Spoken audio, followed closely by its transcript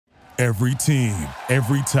Every team,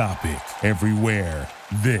 every topic, everywhere.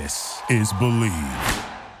 This is Believe.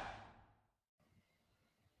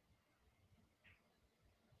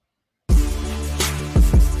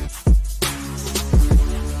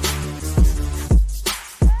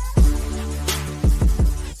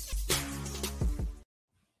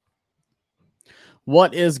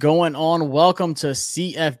 What is going on? Welcome to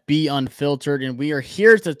CFB Unfiltered, and we are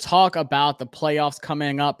here to talk about the playoffs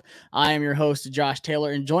coming up. I am your host, Josh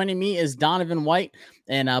Taylor, and joining me is Donovan White,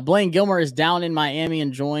 and Blaine Gilmer is down in Miami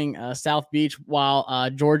enjoying South Beach while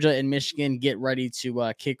Georgia and Michigan get ready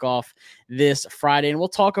to kick off this Friday, and we'll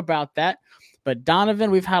talk about that. But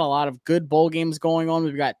Donovan, we've had a lot of good bowl games going on.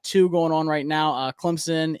 We've got two going on right now.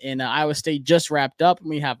 Clemson and Iowa State just wrapped up.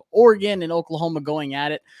 We have Oregon and Oklahoma going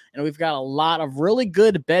at it. And we've got a lot of really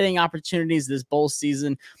good betting opportunities this bowl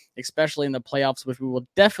season, especially in the playoffs, which we will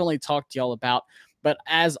definitely talk to y'all about. But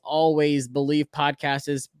as always, Believe Podcast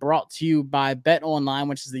is brought to you by Bet Online,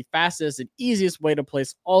 which is the fastest and easiest way to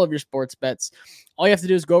place all of your sports bets. All you have to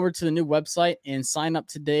do is go over to the new website and sign up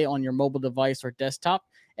today on your mobile device or desktop,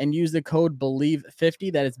 and use the code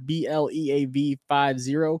BELIEVE50, that is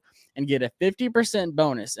BLEAV50, and get a 50%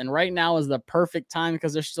 bonus. And right now is the perfect time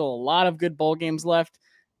because there's still a lot of good bowl games left.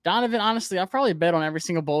 Donovan, honestly, I've probably bet on every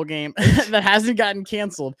single bowl game that hasn't gotten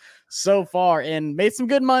canceled so far and made some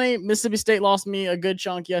good money. Mississippi State lost me a good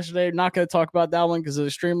chunk yesterday. Not going to talk about that one because it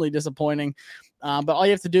was extremely disappointing. But all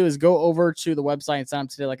you have to do is go over to the website and sign up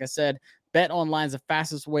today. Like I said, Bet Online is the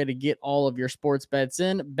fastest way to get all of your sports bets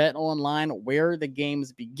in. Bet Online, where the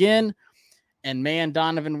games begin. And man,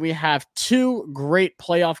 Donovan, we have two great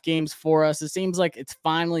playoff games for us. It seems like it's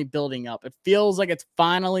finally building up. It feels like it's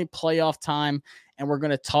finally playoff time, and we're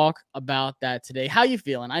going to talk about that today. How you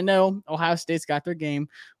feeling? I know Ohio State's got their game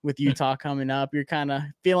with Utah coming up. You're kind of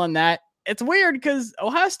feeling that. It's weird because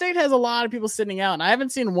Ohio State has a lot of people sitting out, and I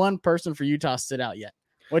haven't seen one person for Utah sit out yet.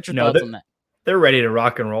 What's your thoughts on that? They're ready to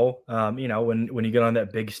rock and roll. When you get on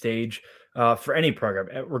that big stage for any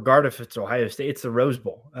program, regardless if it's Ohio State, it's the Rose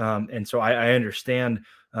Bowl. And so I understand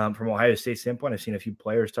from Ohio State's standpoint. I've seen a few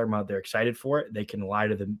players talking about they're excited for it. They can lie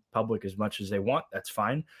to the public as much as they want. That's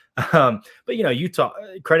fine. But Utah,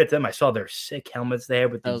 credit them. I saw their sick helmets they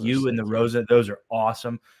have with the U and the Rose. Those are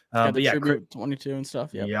awesome. But yeah, 22 and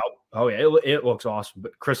stuff. Yep. Oh yeah, it looks awesome.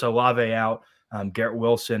 But Chris Olave out. Garrett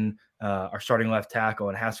Wilson, our starting left tackle,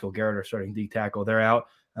 and Haskell Garrett, our starting D tackle, they're out.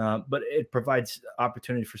 But it provides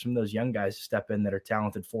opportunity for some of those young guys to step in that are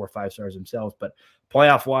talented 4 or 5 stars themselves. But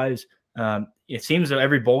playoff-wise, it seems that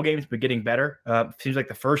every bowl game's been getting better. Seems like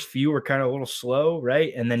the first few were kind of a little slow,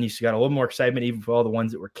 right? And then you got a little more excitement even for all the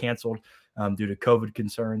ones that were canceled due to COVID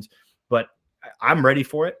concerns. But I'm ready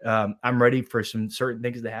for it. I'm ready for some certain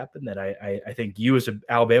things to happen that I think you as an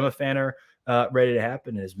Alabama fan are ready to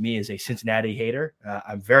happen. As me as a Cincinnati hater,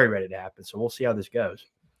 I'm very ready to happen. So we'll see how this goes.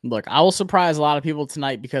 Look, I will surprise a lot of people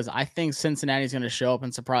tonight because I think Cincinnati is going to show up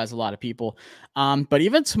and surprise a lot of people. But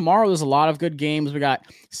even tomorrow, there's a lot of good games. We got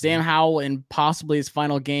Sam Howell in possibly his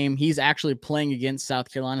final game. He's actually playing against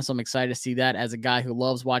South Carolina, so I'm excited to see that as a guy who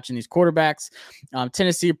loves watching these quarterbacks.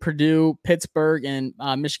 Tennessee, Purdue, Pittsburgh, and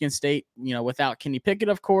Michigan State, without Kenny Pickett,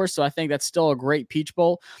 of course. So I think that's still a great Peach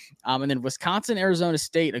Bowl. And then Wisconsin, Arizona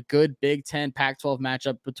State, a good Big Ten, Pac-12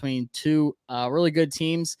 matchup between two really good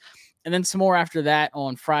teams. And then some more after that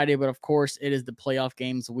on Friday. But, of course, it is the playoff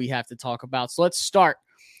games we have to talk about. So let's start.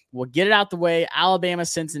 We'll get it out the way. Alabama,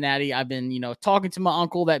 Cincinnati. I've been, talking to my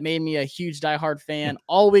uncle that made me a huge diehard fan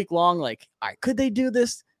all week long. Like, all right, could they do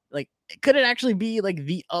this? Like, could it actually be like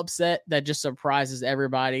the upset that just surprises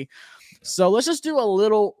everybody? So let's just do a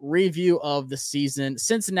little review of the season.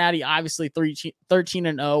 Cincinnati, obviously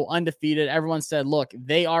 13-0, undefeated. Everyone said, look,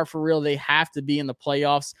 they are for real. They have to be in the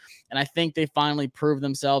playoffs. And I think they finally proved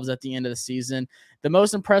themselves at the end of the season. The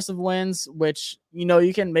most impressive wins, which,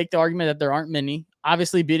 you can make the argument that there aren't many.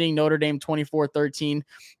 Obviously beating Notre Dame 24-13,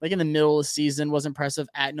 like in the middle of the season, was impressive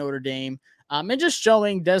at Notre Dame. And just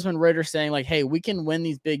showing Desmond Ridder saying, like, hey, we can win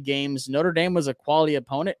these big games. Notre Dame was a quality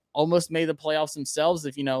opponent, almost made the playoffs themselves.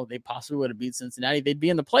 If, they possibly would have beat Cincinnati, they'd be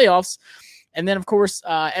in the playoffs. And then, of course,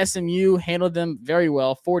 SMU handled them very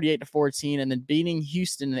well, 48-14, and then beating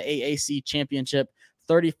Houston in the AAC championship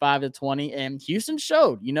 35-20. And Houston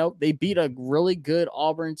showed, they beat a really good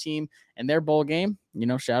Auburn team in their bowl game.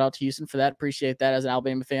 Shout out to Houston for that. Appreciate that as an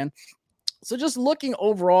Alabama fan. So just looking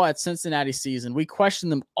overall at Cincinnati's season, we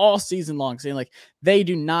questioned them all season long, saying like they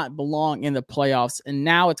do not belong in the playoffs. And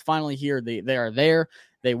now it's finally here. They are there.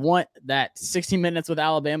 They want that 60 minutes with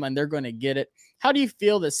Alabama, and they're going to get it. How do you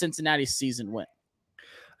feel that Cincinnati's season went?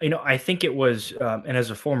 I think it was, and as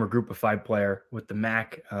a former Group of 5 player with the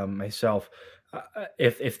MAC myself,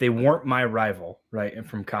 if they weren't my rival, right, and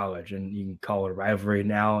from college, and you can call it a rivalry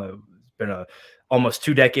now, it's been almost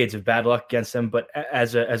 2 decades of bad luck against them. But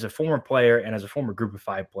as a former player and as a former Group of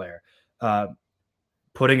 5 player,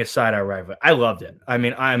 putting aside our rivalry, I loved it. I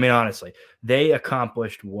mean, honestly, they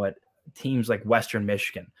accomplished what teams like Western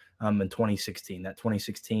Michigan in 2016, that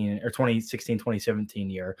 2016 or 2016, 2017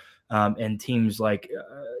 year, and teams like,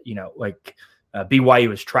 BYU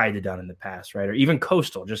has tried to done in the past, right? Or even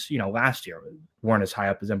Coastal, just, last year weren't as high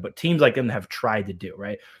up as them, but teams like them have tried to do,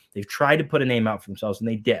 right? They've tried to put a name out for themselves, and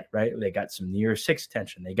they did, right? They got some New Year's Six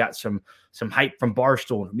attention. They got some hype from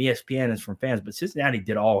Barstool, from ESPN, and from fans, but Cincinnati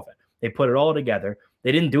did all of it. They put it all together.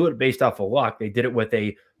 They didn't do it based off of luck. They did it with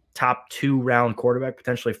a top 2-round quarterback,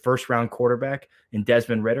 potentially first-round quarterback in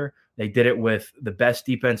Desmond Ridder. They did it with the best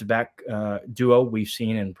defensive back duo we've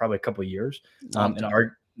seen in probably a couple of years.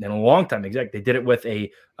 In a long time, exactly. They did it with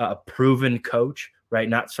a proven coach, right?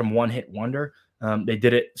 Not some one-hit wonder. They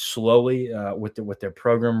did it slowly with their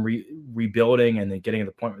program rebuilding and then getting to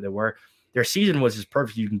the point where they were. Their season was as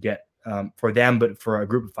perfect you can get for them, but for a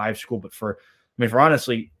Group of 5 school. But for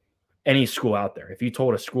honestly any school out there, if you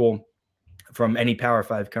told a school from any Power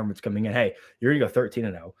 5 conference coming in, hey, you're going to go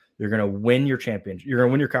 13-0, you're going to win your championship, you're going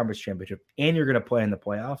to win your conference championship, and you're going to play in the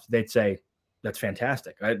playoffs, they'd say that's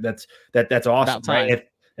fantastic. Right? That's awesome. Right?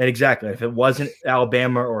 Exactly. If it wasn't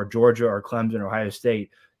Alabama or Georgia or Clemson or Ohio State,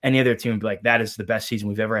 any other team would be like, that is the best season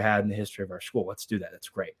we've ever had in the history of our school. Let's do that. That's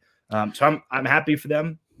great. So I'm happy for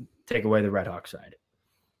them. Take away the Red Hawk side.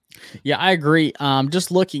 Yeah, I agree. Just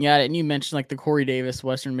looking at it, and you mentioned like the Corey Davis,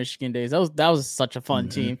 Western Michigan days. That was such a fun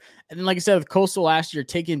team. And then, like I said, with Coastal last year,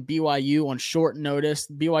 taking BYU on short notice,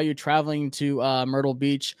 BYU traveling to Myrtle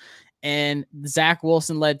Beach, and Zach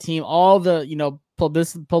Wilson led team. All the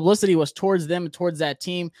publicity was towards them and towards that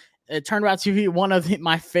team. It turned out to be one of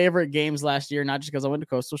my favorite games last year, not just because I went to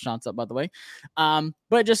Coastal. Sean's up, by the way.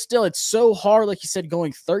 But just still, it's so hard, like you said,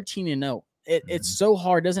 going 13-0. It's so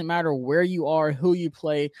hard. Doesn't matter where you are, who you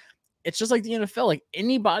play. It's just like the NFL. Like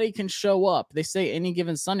anybody can show up. They say any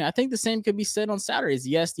given Sunday. I think the same could be said on Saturdays.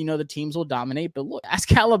 Yes, the teams will dominate, but look,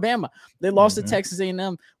 ask Alabama. They lost to Texas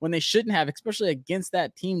A&M when they shouldn't have, especially against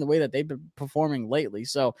that team the way that they've been performing lately.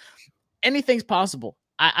 So anything's possible.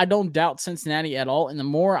 I don't doubt Cincinnati at all. And the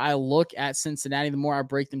more I look at Cincinnati, the more I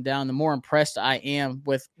break them down, the more impressed I am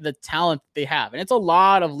with the talent they have. And it's a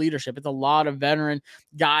lot of leadership. It's a lot of veteran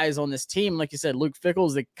guys on this team. Like you said, Luke Fickell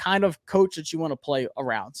is the kind of coach that you want to play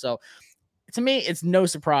around. So to me, it's no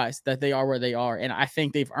surprise that they are where they are. And I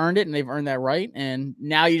think they've earned it and they've earned that right. And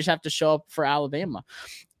now you just have to show up for Alabama.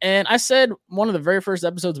 And I said one of the very first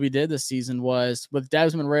episodes we did this season was with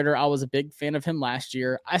Desmond Ridder. I was a big fan of him last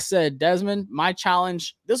year. I said, Desmond, my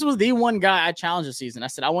challenge, this was the one guy I challenged this season. I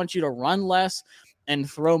said, I want you to run less and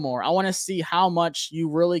throw more. I want to see how much you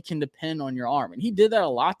really can depend on your arm. And he did that a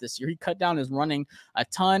lot this year. He cut down his running a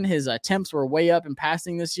ton. His attempts were way up in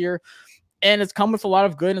passing this year. And it's come with a lot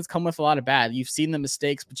of good and it's come with a lot of bad. You've seen the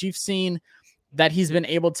mistakes, but you've seen that he's been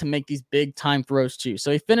able to make these big time throws too. So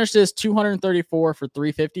he finished this 234 for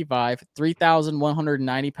 355,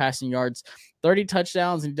 3,190 passing yards, 30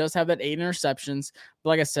 touchdowns, and he does have that 8 interceptions.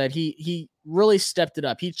 But like I said, he really stepped it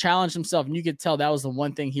up. He challenged himself, and you could tell that was the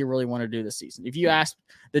one thing he really wanted to do this season. If you ask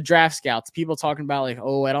the draft scouts, people talking about like,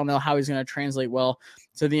 oh, I don't know how he's going to translate well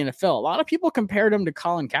to the NFL. A lot of people compared him to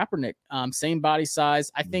Colin Kaepernick, same body size.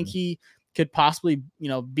 I think he could possibly,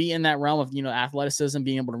 be in that realm of, athleticism,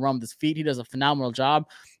 being able to run with his feet. He does a phenomenal job.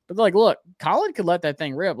 But like, look, Colin could let that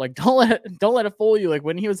thing rip. Like, don't let it fool you. Like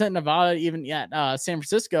when he was at Nevada, even at San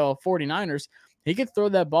Francisco 49ers, he could throw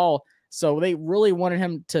that ball. So they really wanted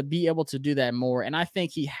him to be able to do that more. And I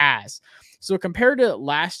think he has. So compared to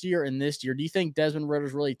last year and this year, do you think Desmond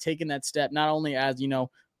Ridder's really taken that step, not only as,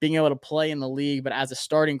 being able to play in the league, but as a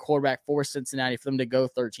starting quarterback for Cincinnati for them to go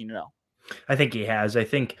 13-0? I think he has. I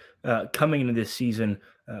think coming into this season,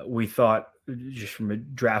 we thought, just from a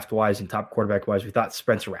draft-wise and top quarterback-wise, we thought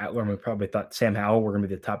Spencer Rattler, and we probably thought Sam Howell were going to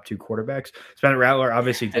be the top 2 quarterbacks. Spencer Rattler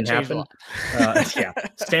obviously didn't happen.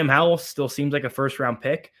 Sam Howell still seems like a first-round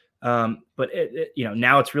pick, but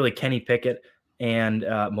now it's really Kenny Pickett and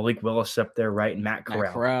Malik Willis up there, right, and Matt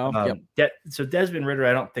Corral. So Desmond Ridder,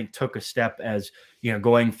 I don't think took a step as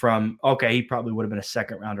going from he probably would have been a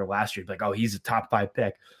second-rounder last year, like he's a top 5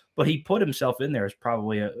 pick. But he put himself in there as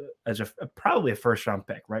probably a first-round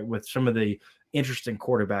pick, right? With some of the interesting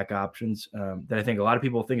quarterback options that I think a lot of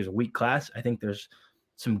people think is a weak class. I think there's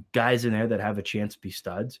some guys in there that have a chance to be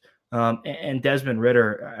studs. And Desmond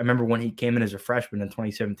Ridder, I remember when he came in as a freshman in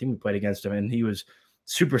 2017, we played against him, and he was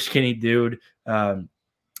super skinny dude.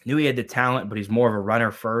 knew he had the talent, but he's more of a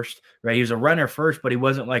runner first, right? He was a runner first, but he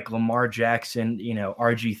wasn't like Lamar Jackson,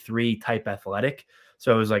 RG3 type athletic.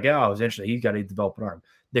 So it was like, oh, it was interesting. He's got to develop an arm.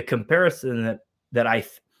 The comparison that I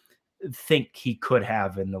think he could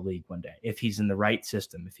have in the league one day, if he's in the right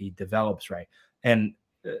system, if he develops right. And,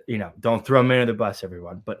 don't throw him into the bus,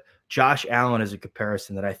 everyone. But Josh Allen is a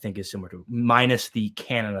comparison that I think is similar to, minus the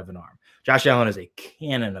cannon of an arm. Josh Allen is a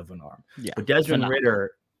cannon of an arm. Yeah, but Desmond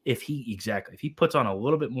Ridder, if he puts on a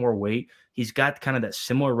little bit more weight, he's got kind of that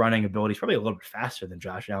similar running ability. He's probably a little bit faster than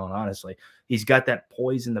Josh Allen, honestly. He's got that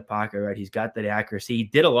poise in the pocket, right? He's got that accuracy. He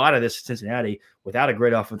did a lot of this at Cincinnati without a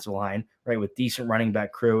great offensive line, right? With decent running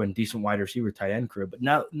back crew and decent wide receiver tight end crew, but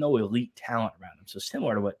no elite talent around him. So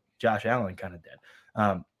similar to what Josh Allen kind of did.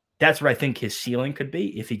 That's where I think his ceiling could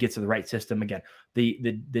be if he gets to the right system. Again,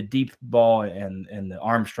 the deep ball and the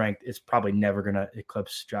arm strength is probably never going to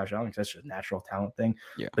eclipse Josh Allen because that's just a natural talent thing.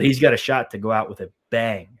 Yeah. But he's got a shot to go out with a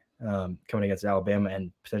bang coming against Alabama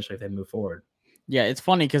and potentially if they move forward. Yeah, it's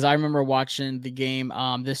funny because I remember watching the game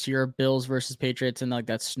this year, Bills versus Patriots, and like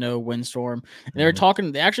that snow windstorm. And they were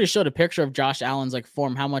talking. They actually showed a picture of Josh Allen's like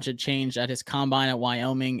form, how much it changed at his combine at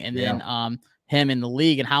Wyoming, and then him in the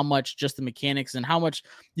league, and how much just the mechanics and how much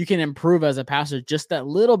you can improve as a passer just that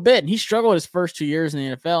little bit. And he struggled his first 2 years in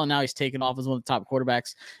the NFL, and now he's taken off as one of the top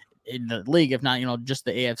quarterbacks in the league, if not, just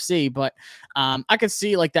the AFC. But I could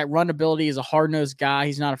see like that run ability. Is a hard-nosed guy.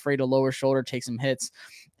 He's not afraid to lower shoulder, take some hits.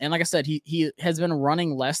 And like I said, he has been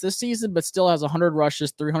running less this season, but still has 100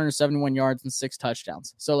 rushes, 371 yards, and 6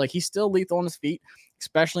 touchdowns. So like he's still lethal on his feet,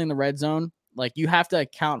 especially in the red zone. Like you have to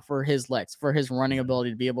account for his legs, for his running ability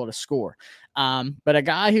to be able to score. But a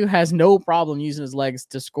guy who has no problem using his legs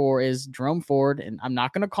to score is Jerome Ford. And I'm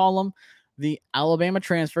not going to call him the Alabama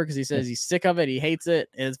transfer because he says he's sick of it. He hates it.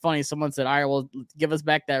 And it's funny. Someone said, all right, well, give us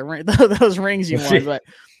back that ring, those rings you won. But,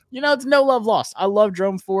 it's no love lost. I love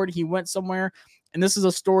Jerome Ford. He went somewhere. And this is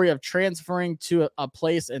a story of transferring to a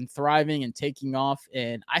place and thriving and taking off.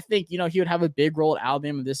 And I think, he would have a big role at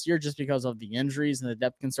Alabama this year just because of the injuries and the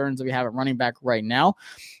depth concerns that we have at running back right now.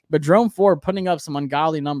 But Jerome Ford putting up some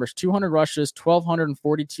ungodly numbers, 200 rushes,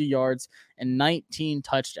 1,242 yards, and 19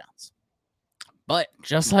 touchdowns. But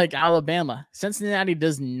just like Alabama, Cincinnati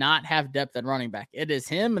does not have depth at running back. It is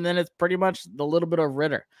him, and then it's pretty much the little bit of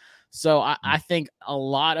Ridder. So I think a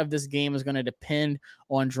lot of this game is going to depend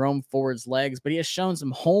on Jerome Ford's legs, but he has shown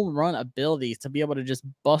some home run ability to be able to just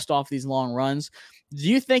bust off these long runs. Do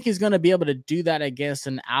you think he's going to be able to do that against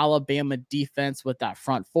an Alabama defense with that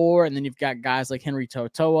front four? And then you've got guys like Henry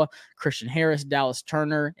To'oTo'o, Christian Harris, Dallas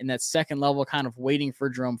Turner in that second level kind of waiting for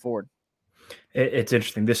Jerome Ford. It's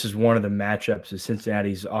interesting. This is one of the matchups of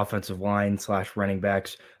Cincinnati's offensive line / running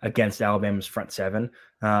backs against Alabama's front seven.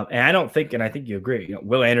 And I think you agree.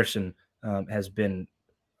 Will Anderson has been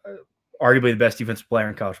arguably the best defensive player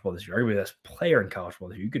in college football this year, arguably the best player in college football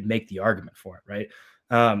this year. You could make the argument for it, right?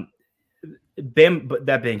 But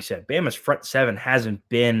that being said, Bama's front seven hasn't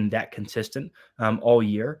been that consistent all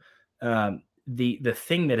year. The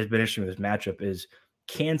thing that has been interesting with this matchup is,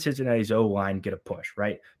 can Cincinnati's O-line get a push,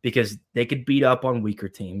 right? Because they could beat up on weaker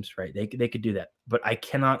teams, right? They could do that. But I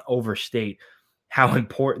cannot overstate how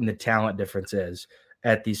important the talent difference is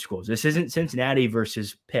at these schools. This isn't Cincinnati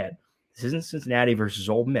versus Pitt. This isn't Cincinnati versus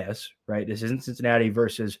Ole Miss, right? This isn't Cincinnati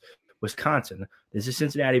versus Wisconsin. This is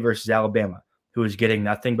Cincinnati versus Alabama, who is getting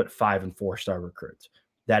nothing but 5- and 4-star recruits.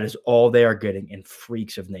 That is all they are getting in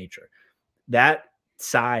freaks of nature. That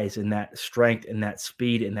size and that strength and that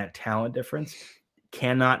speed and that talent difference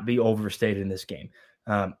cannot be overstated in this game.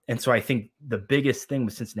 And so I think the biggest thing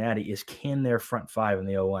with Cincinnati is, can their front five and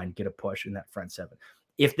the O-line get a push in that front seven?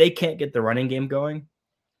 If they can't get the running game going,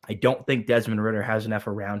 I don't think Desmond Ridder has enough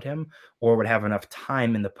around him or would have enough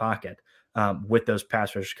time in the pocket with those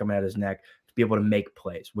pass rushers coming out of his neck to be able to make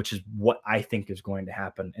plays, which is what I think is going to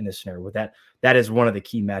happen in this scenario. With that is one of the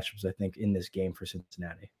key matchups, I think, in this game for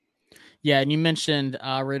Cincinnati. Yeah, and you mentioned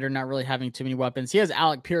Ridder not really having too many weapons. He has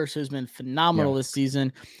Alec Pierce, who's been phenomenal this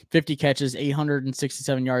season. 50 catches,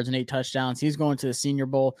 867 yards, and 8 touchdowns. He's going to the Senior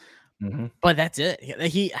Bowl. Mm-hmm. But that's it.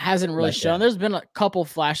 He hasn't really shown. There's been a couple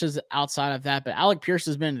flashes outside of that, but Alec Pierce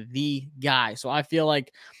has been the guy. So I feel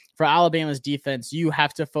like for Alabama's defense, you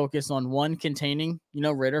have to focus on one, containing,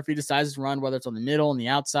 Ridder if he decides to run, whether it's on the middle and the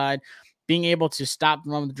outside, being able to stop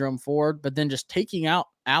the run with Jerome Ford, but then just taking out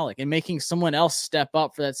Alec and making someone else step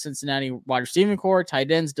up for that Cincinnati wide receiving core.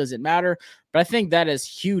 Tight ends, doesn't matter. But I think that is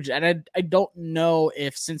huge. And I don't know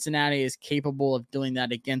if Cincinnati is capable of doing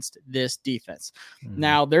that against this defense. Mm-hmm.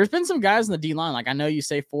 Now, there's been some guys in the D-line. Like I know you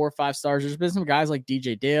say 4 or 5 stars. There's been some guys like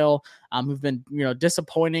DJ Dale who've been,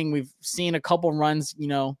 disappointing. We've seen a couple runs,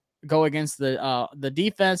 go against the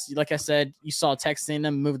defense. Like I said, you saw Texas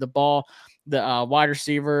A&M move the ball, the wide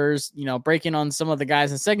receivers, breaking on some of the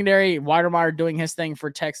guys in secondary. Weidermeyer doing his thing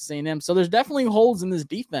for Texas A&M. So there's definitely holes in this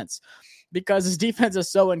defense because this defense is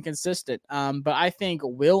so inconsistent. But I think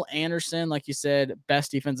Will Anderson, like you said,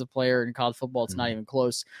 best defensive player in college football. It's not even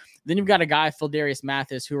close. Then you've got a guy, Phildarius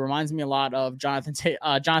Mathis, who reminds me a lot of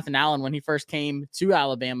Jonathan Allen when he first came to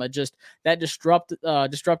Alabama. Just that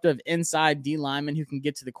disruptive inside D lineman who can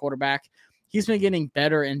get to the quarterback. He's been getting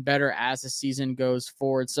better and better as the season goes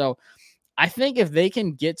forward. So I think if they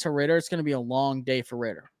can get to Ridder, it's going to be a long day for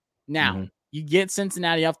Ridder. Now, you get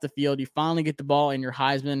Cincinnati off the field. You finally get the ball in your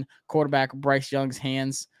Heisman quarterback, Bryce Young's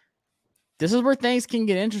hands. This is where things can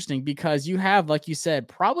get interesting because you have, like you said,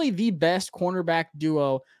 probably the best cornerback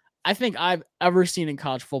duo I think I've ever seen in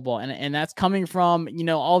college football. And that's coming from,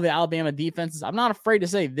 all the Alabama defenses. I'm not afraid to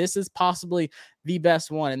say this is possibly the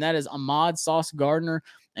best one. And that is Ahmad Sauce Gardner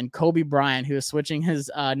and Kobe Bryant, who is switching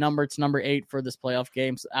his number to number 8 for this playoff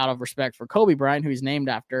game out of respect for Kobe Bryant, who he's named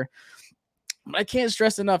after. But I can't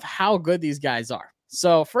stress enough how good these guys are.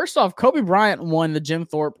 So first off, Kobe Bryant won the Jim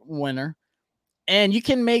Thorpe winner. And you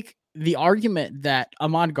can make the argument that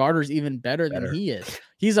Ahmad Gardner is even better than he is.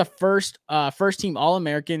 He's a first team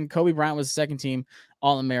All-American. Kobe Bryant was a second team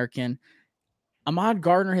All-American. Ahmad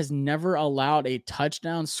Gardner has never allowed a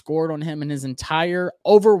touchdown scored on him in his entire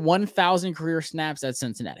over 1,000 career snaps at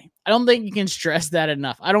Cincinnati. I don't think you can stress that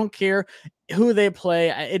enough. I don't care who they play.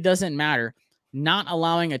 It doesn't matter. Not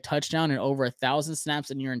allowing a touchdown in over 1,000 snaps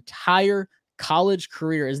in your entire college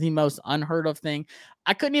career is the most unheard of thing.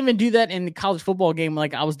 I couldn't even do that in the college football game.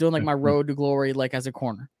 Like I was doing like my road to glory, like as a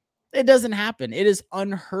corner. It doesn't happen. It is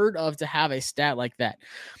unheard of to have a stat like that.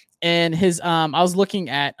 And his, I was looking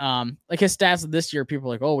at like his stats this year. People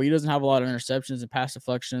are like, oh, well, he doesn't have a lot of interceptions and pass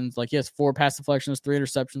deflections. Like he has 4 pass deflections, 3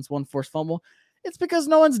 interceptions, 1 forced fumble. It's because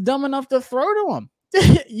no one's dumb enough to throw to him.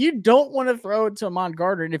 You don't want to throw it to Ahmad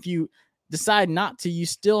Gardner. And if you decide not to, you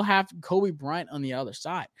still have Kobe Bryant on the other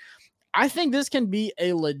side. I think this can be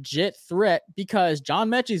a legit threat because John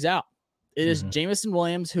Mechie's out. It is Jameson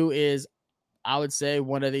Williams, who is, I would say,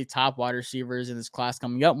 one of the top wide receivers in this class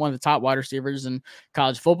coming up, one of the top wide receivers in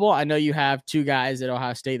college football. I know you have 2 guys at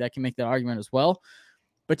Ohio State that can make that argument as well,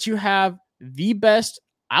 but you have the best,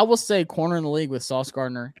 I will say, corner in the league with Sauce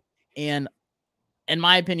Gardner, and in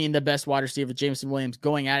my opinion, the best wide receiver, Jameson Williams,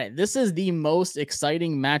 going at it. This is the most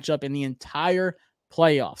exciting matchup in the entire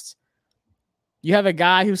playoffs. You have a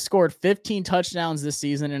guy who scored 15 touchdowns this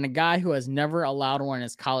season and a guy who has never allowed one in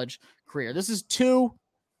his college career. This is 2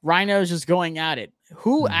 Rhinos just going at it.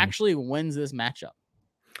 Who actually wins this matchup?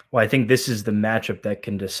 Well, I think this is the matchup that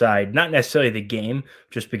can decide, not necessarily the game,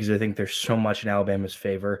 just because I think there's so much in Alabama's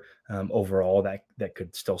favor overall that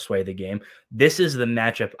could still sway the game. This is the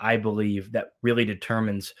matchup, I believe, that really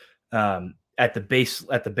determines at the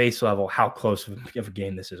base level how close of a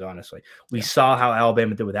game this is. Honestly, we saw how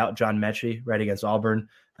Alabama did without John Mechie right against Auburn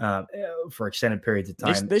for extended periods of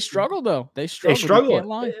time. They struggled though. They struggled. They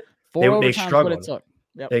struggled. What it took.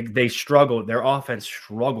 Yep. They struggled. Their offense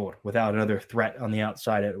struggled without another threat on the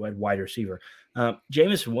outside at wide receiver.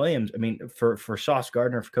 Jameson Williams, I mean, for Sauce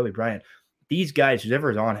Gardner, for Kobe Bryant, these guys,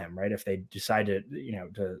 whoever's on him, right? If they decide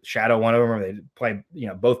to shadow one of them, or they play,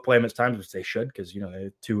 both play him at times, which they should, because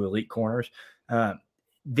they're 2 elite corners.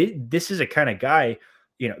 This is a kind of guy,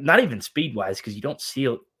 not even speed wise, because you don't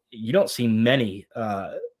see many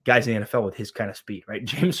guys in the NFL with his kind of speed, right?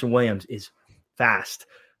 Jameson Williams is fast.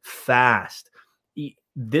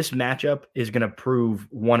 This matchup is going to prove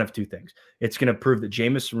one of 2 things. It's going to prove that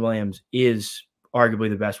Jameson Williams is arguably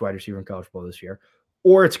the best wide receiver in college football this year,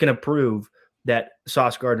 or it's going to prove that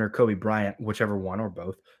Sauce Gardner, Kobe Bryant, whichever one or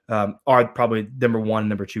both, are probably number 1 and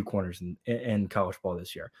number 2 corners in college football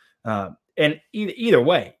this year. And either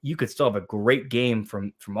way, you could still have a great game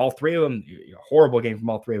from all 3 of them, a horrible game from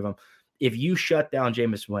all 3 of them. If you shut down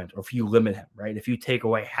Jameson Williams, or if you limit him, right? If you take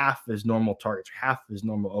away half of his normal targets, half of his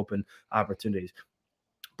normal open opportunities,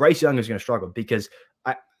 Bryce Young is going to struggle because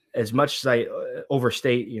as much as I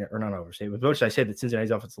overstate, or not overstate, as much as I say that Cincinnati's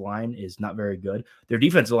offensive line is not very good, their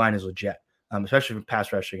defensive line is legit, especially from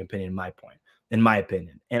pass rushing opinion, in my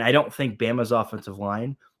opinion. And I don't think Bama's offensive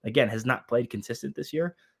line, again, has not played consistent this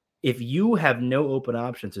year. If you have no open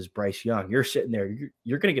options as Bryce Young, you're sitting there,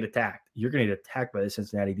 you're going to get attacked. You're going to get attacked by the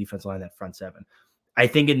Cincinnati defensive line, that front 7. I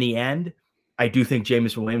think in the end, I do think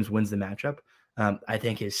Jameson Williams wins the matchup. I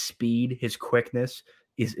think his speed, his quickness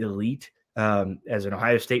is elite. As an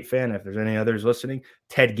Ohio State fan, if there's any others listening,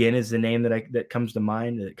 Ted Ginn is the name that comes to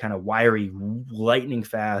mind. That kind of wiry, lightning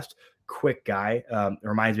fast quick guy.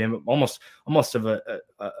 Reminds me of almost of a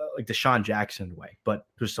like Deshaun Jackson way, but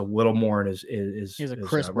just a little more in his He's a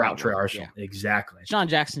crisp route tree runner. arsenal. Yeah. Exactly. Deshaun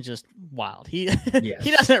Jackson's just wild. He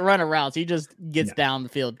doesn't run a route. He just gets down the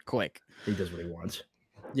field quick. He does what he wants.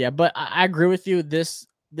 Yeah, but I agree with you. This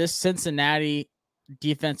Cincinnati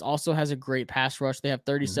defense also has a great pass rush. They have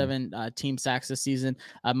 37 team sacks this season.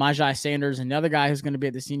 Majai Sanders, another guy who's going to be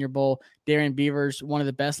at the Senior Bowl. Darian Beavers, one of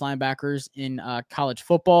the best linebackers in college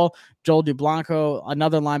football. Joel Dublanco,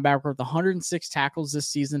 another linebacker with 106 tackles this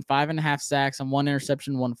season, 5.5 sacks and 1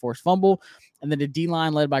 interception, 1 forced fumble. And then the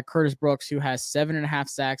D-line led by Curtis Brooks, who has 7.5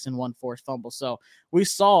 sacks and 1 forced fumble. So we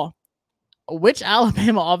saw which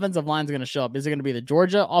Alabama offensive line is going to show up. Is it going to be the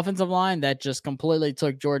Georgia offensive line that just completely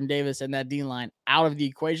took Jordan Davis and that D-line out of the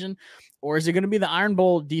equation? Or is it going to be the Iron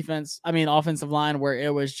Bowl offensive line where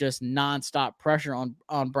it was just nonstop pressure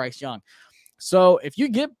on Bryce Young? So if you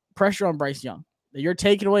get pressure on Bryce Young, you're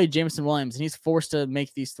taking away Jameson Williams and he's forced to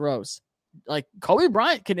make these throws. Like Kobe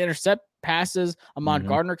Bryant can intercept passes. Ahmad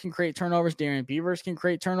Gardner can create turnovers. Darian Beavers can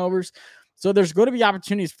create turnovers. So there's going to be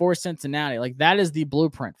opportunities for Cincinnati. Like that is the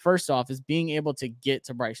blueprint. First off, is being able to get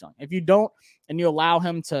to Bryce Young. If you don't, and you allow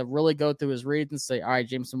him to really go through his reads and say, all right,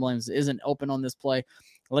 Jameson Williams isn't open on this play.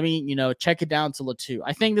 Let me, check it down to Latu.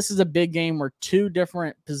 I think this is a big game where 2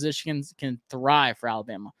 different positions can thrive for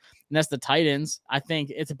Alabama. And that's the tight ends. I think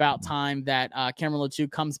it's about time that Cameron Latu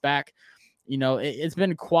comes back. It's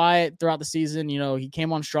been quiet throughout the season. He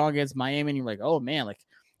came on strong against Miami and you're like, oh man, like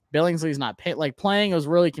Billingsley's not playing. It was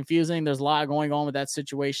really confusing. There's a lot going on with that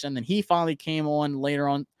situation. Then he finally came on later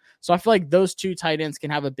on. So I feel like those 2 tight ends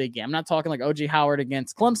can have a big game. I'm not talking like O.J. Howard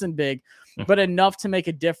against Clemson big, but enough to make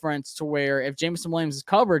a difference to where if Jameson Williams is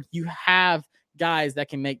covered, you have guys that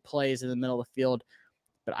can make plays in the middle of the field.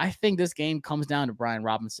 But I think this game comes down to Brian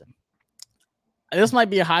Robinson. This might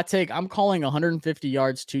be a hot take. I'm calling 150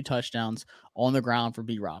 yards, 2 touchdowns on the ground for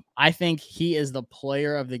B-Rob. I think he is the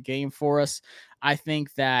player of the game for us. I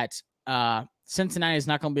think that Cincinnati is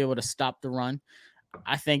not going to be able to stop the run.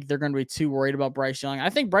 I think they're going to be too worried about Bryce Young. I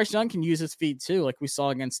think Bryce Young can use his feet too, like we saw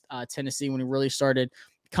against Tennessee when he really started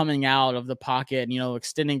coming out of the pocket and,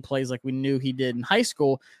 extending plays like we knew he did in high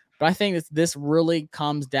school. But I think this really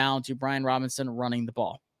comes down to Brian Robinson running the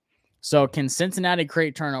ball. So can Cincinnati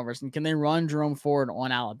create turnovers and can they run Jerome Ford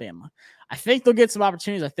on Alabama? I think they'll get some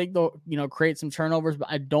opportunities. I think they'll, create some turnovers, but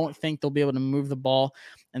I don't think they'll be able to move the ball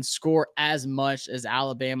and score as much as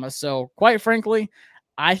Alabama. So quite frankly,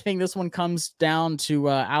 I think this one comes down to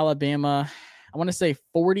Alabama. I want to say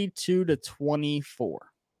 42-24.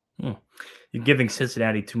 You're giving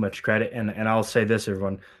Cincinnati too much credit. And I'll say this,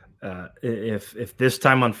 everyone, if this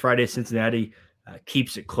time on Friday, Cincinnati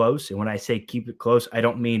keeps it close. And when I say keep it close, I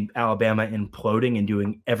don't mean Alabama imploding and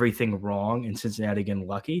doing everything wrong and Cincinnati getting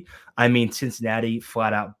lucky. I mean Cincinnati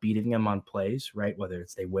flat out beating them on plays, right? Whether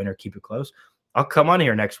it's they win or keep it close. I'll come on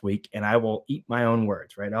here next week and I will eat my own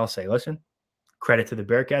words, right? I'll say, listen, credit to the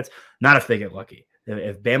Bearcats. Not if they get lucky.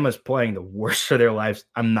 If Bama's playing the worst of their lives,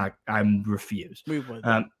 I'm refused. We would.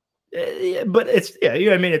 But it's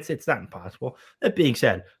it's not impossible. That being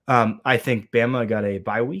said, I think Bama got a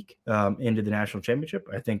bye week into the national championship.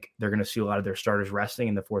 I think they're going to see a lot of their starters resting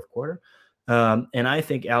in the fourth quarter, and I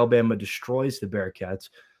think Alabama destroys the Bearcats.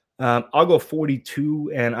 I'll go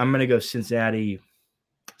 42, and I'm going to go Cincinnati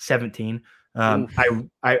 17.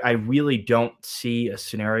 I really don't see a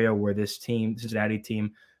scenario where this Cincinnati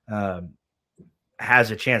team,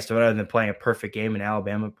 has a chance to other than playing a perfect game in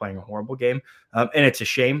Alabama playing a horrible game. And it's a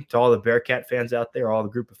shame to all the Bearcat fans out there, all the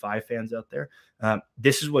Group of 5 fans out there.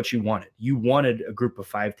 This is what you wanted. You wanted a Group of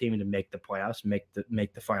 5 team to make the playoffs,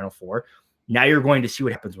 make the Final Four. Now you're going to see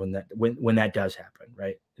what happens when that does happen,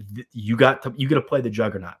 right? You got to play the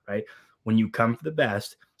juggernaut, right? When you come for the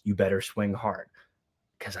best, you better swing hard.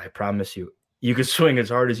 Because I promise you can swing as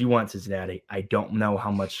hard as you want, Cincinnati. I don't know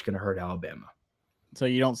how much it's going to hurt Alabama. So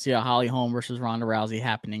you don't see a Holly Holm versus Ronda Rousey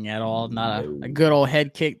happening at all. Not a good old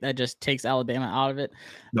head kick that just takes Alabama out of it.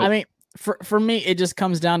 Nope. I mean, for me, it just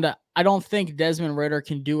comes down to I don't think Desmond Ridder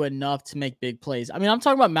can do enough to make big plays. I mean, I'm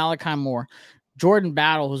talking about Malachi Moore. Jordan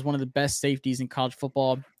Battle, who's one of the best safeties in college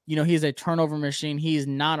football. He's a turnover machine. He's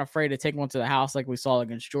not afraid to take one to the house like we saw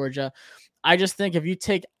against Georgia. I just think if you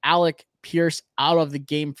take Alec Pierce out of the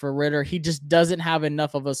game for Ridder, he just doesn't have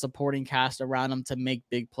enough of a supporting cast around him to make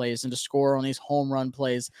big plays and to score on these home run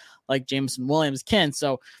plays like Jameson Williams can.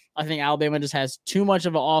 So I think Alabama just has too much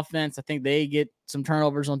of an offense. I think they get some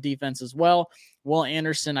turnovers on defense as well. Will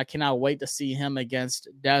Anderson, I cannot wait to see him against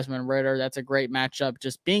Desmond Ridder. That's a great matchup.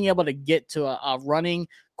 Just being able to get to a running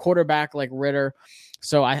quarterback like Ridder.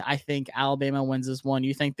 So I think Alabama wins this one.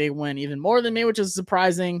 You think they win even more than me, which is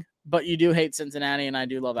surprising. but you do hate Cincinnati, and I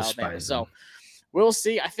do love Alabama. So we'll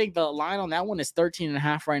see. I think the line on that one is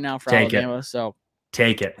 13.5 right now for Alabama. So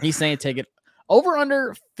take it. He's saying take it. Over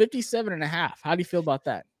under 57.5. How do you feel about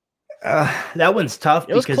that? That one's tough.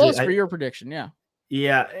 It was close for your prediction. Yeah.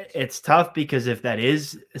 Yeah, it's tough because if that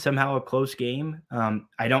is somehow a close game,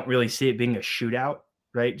 I don't really see it being a shootout,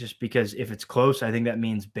 right? Just because if it's close, I think that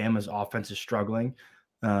means Bama's offense is struggling.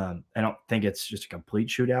 I don't think it's just a complete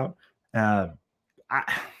shootout.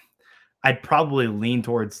 I'd probably lean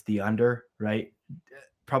towards the under, right?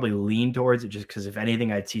 Probably lean towards it just because if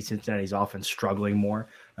anything, I'd see Cincinnati's offense struggling more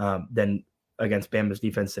than against Bama's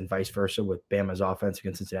defense and vice versa with Bama's offense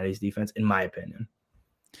against Cincinnati's defense, in my opinion.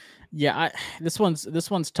 Yeah, this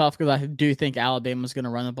one's tough because I do think Alabama's going to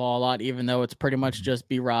run the ball a lot, even though it's pretty much just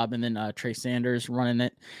B-Rob and then Trey Sanders running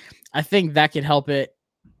it. I think that could help it,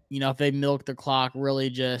 if they milk the clock, really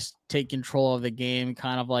just take control of the game,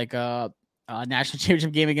 kind of like a national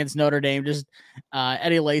championship game against Notre Dame, just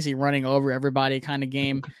Eddie Lacy running over everybody kind of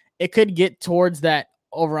game. It could get towards that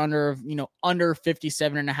over-under of, under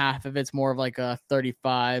 57.5 if it's more of like a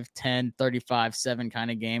 35-10, 35-7 kind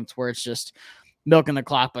of game to where it's just milking the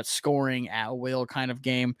clock, but scoring at will kind of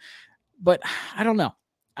game. But I don't know.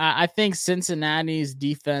 I think Cincinnati's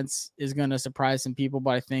defense is going to surprise some people,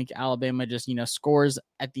 but I think Alabama just, scores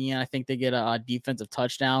at the end. I think they get a defensive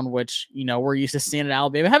touchdown, which, we're used to seeing at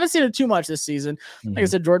Alabama. I haven't seen it too much this season. Like I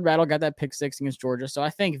said, Jordan Battle got that pick 6 against Georgia. So I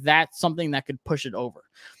think that's something that could push it over.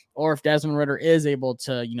 Or if Desmond Ridder is able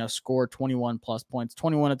to, score 21 plus points,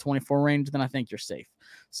 21 to 24 range, then I think you're safe.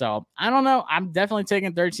 So I don't know. I'm definitely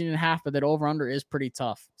taking 13.5, but that over under is pretty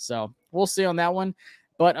tough. So we'll see on that one.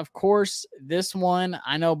 But of course, this one,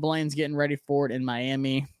 I know Blaine's getting ready for it in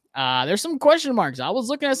Miami. There's some question marks. I was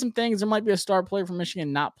looking at some things. There might be a star player from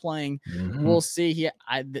Michigan not playing. We'll see.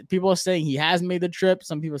 People are saying he has made the trip.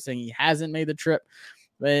 Some people are saying he hasn't made the trip.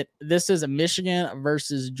 But this is a Michigan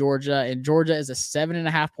versus Georgia, and Georgia is a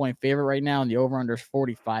 7.5 point favorite right now, and the over-under is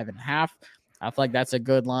 45.5. I feel like that's a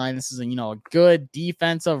good line. This is a good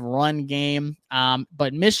defensive run game.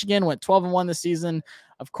 But Michigan went 12-1 this season.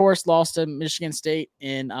 Of course, lost to Michigan State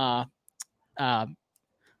in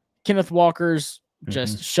Kenneth Walker's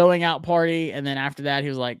just showing out party, and then after that, he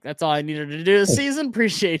was like, "That's all I needed to do this season.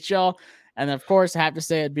 Appreciate y'all." And then, of course, I have to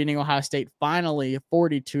say it, beating Ohio State finally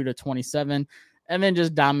 42-27. And then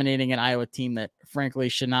just dominating an Iowa team that, frankly,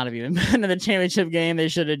 should not have even been in the championship game. They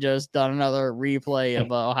should have just done another replay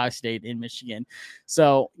of Ohio State in Michigan.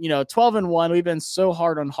 So, 12-1. We've been so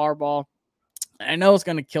hard on Harbaugh. I know it's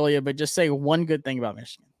going to kill you, but just say one good thing about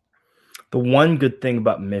Michigan. The one good thing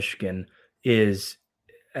about Michigan has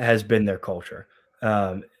been their culture,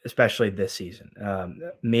 especially this season.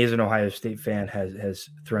 Me as an Ohio State fan has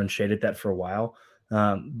thrown shade at that for a while.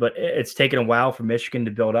 But it's taken a while for Michigan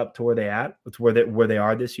to build up to where they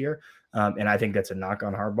are this year. And I think that's a knock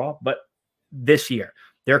on Harbaugh. But this year,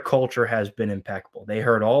 their culture has been impeccable. They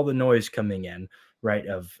heard all the noise coming in, right,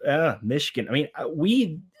 of Michigan. I mean,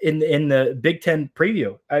 we in the Big Ten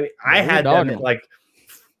preview, I had them at like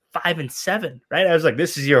 5-7, right? I was like,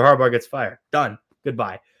 this is your Harbaugh gets fired. Done.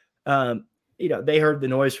 Goodbye. They heard the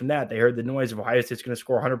noise from that. They heard the noise of Ohio State's going to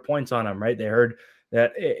score 100 points on them, right? They heard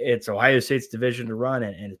that it's Ohio State's division to run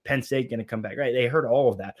and Penn State going to come back, right? They heard all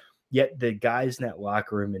of that. Yet the guys in that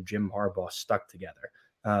locker room and Jim Harbaugh stuck together.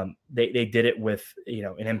 They did it with,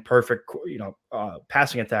 an imperfect,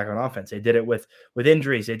 passing attack on offense. They did it with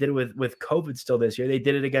injuries. They did it with COVID still this year. They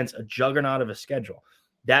did it against a juggernaut of a schedule.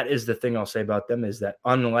 That is the thing I'll say about them, is that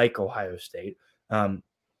unlike Ohio State,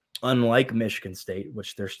 unlike Michigan State,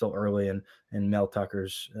 which they're still early in Mel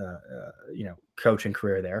Tucker's, coaching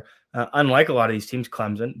career there. Unlike a lot of these teams,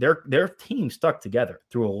 Clemson, their team stuck together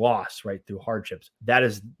through a loss, right, through hardships. That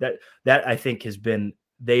I think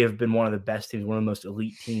they have been one of the best teams, one of the most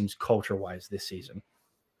elite teams culture-wise this season.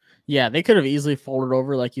 Yeah, they could have easily folded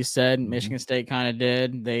over, like you said. Michigan State kind of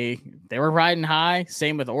did. They were riding high.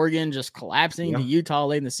 Same with Oregon, just collapsing to Utah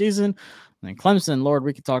late in the season. And then Clemson, Lord,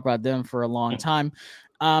 we could talk about them for a long time.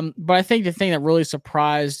 But I think the thing that really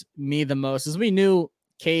surprised me the most is we knew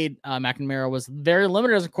Cade McNamara was very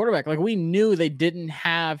limited as a quarterback. Like, we knew they didn't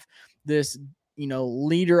have this,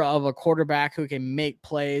 leader of a quarterback who can make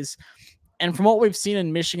plays. And from what we've seen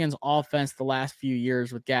in Michigan's offense the last few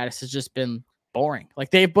years with Gaddis, has just been boring. Like,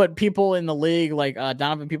 they put people in the league like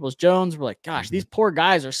Donovan Peoples-Jones. We're like, gosh, these poor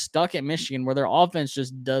guys are stuck at Michigan where their offense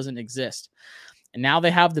just doesn't exist. And now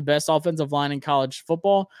they have the best offensive line in college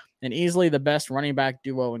football and easily the best running back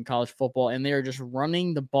duo in college football. And they are just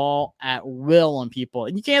running the ball at will on people,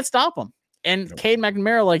 and you can't stop them. And Cade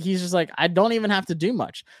McNamara, he's just like, I don't even have to do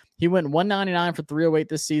much. He went 199 for 308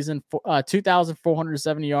 this season,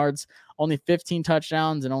 2,470 yards, only 15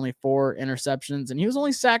 touchdowns and only 4 interceptions. And he was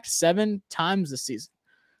only sacked 7 times this season.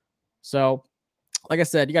 So, like I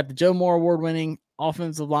said, you got the Joe Moore award-winning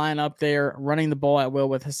offensive line up there running the ball at will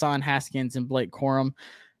with Hassan Haskins and Blake Corum.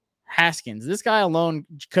 Haskins, this guy alone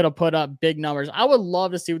could have put up big numbers. I would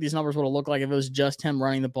love to see what these numbers would have looked like if it was just him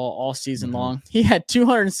running the ball all season long. He had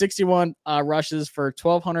 261 rushes for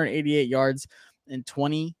 1,288 yards and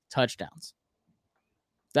 20 touchdowns.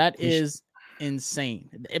 That is insane.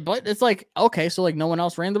 But it's like, okay, so like no one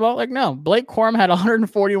else ran the ball? Like, no. Blake Corum had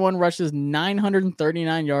 141 rushes,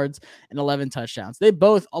 939 yards, and 11 touchdowns. They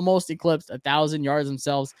both almost eclipsed 1,000 yards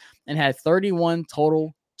themselves and had 31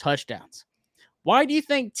 total touchdowns. Why do you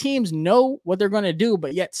think teams know what they're going to do,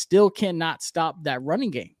 but yet still cannot stop that running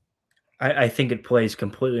game? I think it plays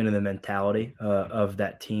completely into the mentality of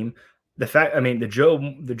that team. The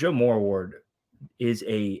Joe Moore Award is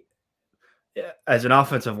as an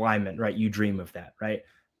offensive lineman, right? You dream of that, right?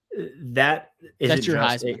 That's your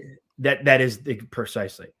Heisman. That is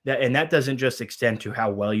precisely that, and that doesn't just extend to how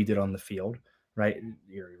well you did on the field, right?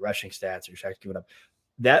 Your rushing stats, your sacks given up.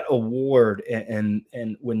 That award and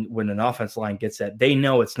when an offensive line gets that, they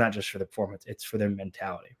know it's not just for the performance, it's for their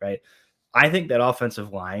mentality, right? I think that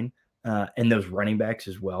offensive line and those running backs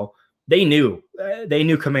as well, they knew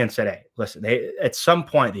command said, hey, listen, at some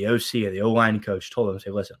point the OC or the O-line coach told them,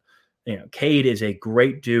 say, listen, Cade is a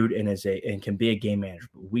great dude and can be a game manager,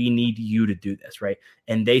 but we need you to do this, right?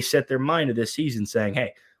 And they set their mind to this season saying,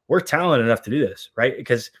 hey, we're talented enough to do this, right?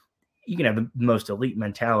 Because you can have the most elite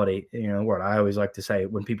mentality. What I always like to say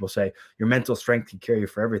when people say your mental strength can carry you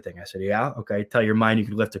for everything. I said, yeah, okay. Tell your mind you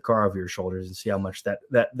can lift a car over your shoulders and see how much that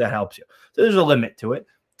helps you. So there's a limit to it.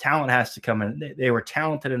 Talent has to come in. They were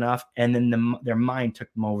talented enough, and then their mind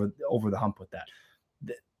took them over the hump with that.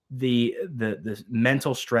 The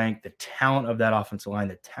mental strength, the talent of that offensive line,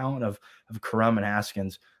 the talent of Corum and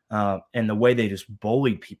Haskins, and the way they just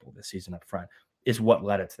bullied people this season up front is what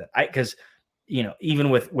led it to that. Because even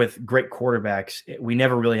with great quarterbacks, we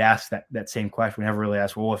never really asked that same question. We never really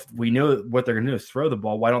asked, well, if we knew what they're going to do is throw the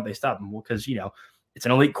ball, why don't they stop them? Well, because, it's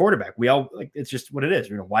an elite quarterback. We all it's just what it is.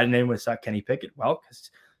 Why didn't anyone stop Kenny Pickett? Well, because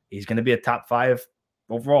he's going to be a top 5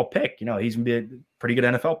 overall pick. He's going to be a pretty good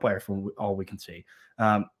NFL player from all we can see.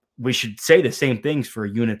 We should say the same things for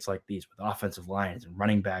units like these with offensive lines and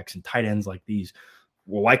running backs and tight ends like these.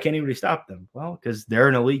 Well, why can't anybody stop them? Well, because they're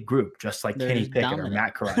an elite group, just like Kenny Pickett dominant. Or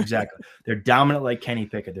Matt Corral. Exactly. They're dominant like Kenny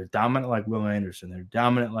Pickett. They're dominant like Will Anderson. They're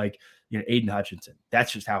dominant like Aiden Hutchinson.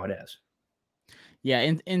 That's just how it is.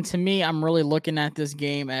 Yeah, and to me, I'm really looking at this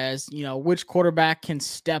game as, which quarterback can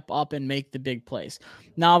step up and make the big plays.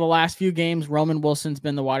 Now, the last few games, Roman Wilson's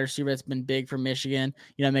been the wide receiver that's been big for Michigan,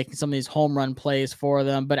 making some of these home run plays for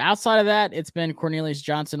them. But outside of that, it's been Cornelius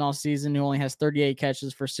Johnson all season, who only has 38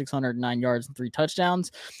 catches for 609 yards and 3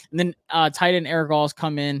 touchdowns. And then tight end Eric All's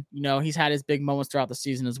come in. He's had his big moments throughout the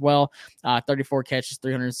season as well. 34 catches,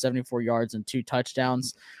 374 yards, and 2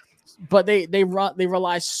 touchdowns. But they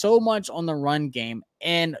rely so much on the run game.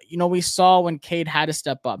 And, we saw when Cade had to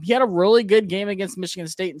step up. He had a really good game against Michigan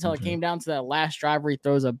State until it came down to that last drive where he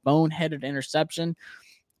throws a boneheaded interception.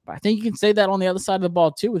 But I think you can say that on the other side of the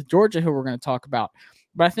ball, too, with Georgia, who we're going to talk about.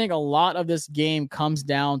 But I think a lot of this game comes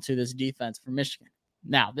down to this defense for Michigan.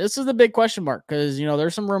 Now, this is the big question mark because,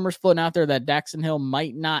 there's some rumors floating out there that Daxton Hill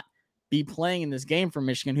might not be playing in this game for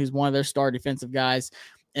Michigan, who's one of their star defensive guys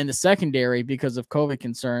in the secondary because of COVID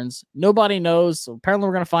concerns. Nobody knows. So apparently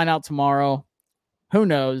we're going to find out tomorrow. Who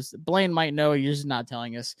knows? Blaine might know. He's just not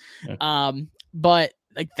telling us. Yeah. But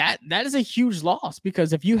like that is a huge loss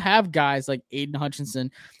because if you have guys like Aiden Hutchinson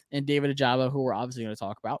and David Ojabo, who we're obviously going to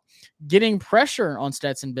talk about, getting pressure on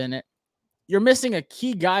Stetson Bennett, you're missing a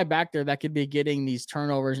key guy back there that could be getting these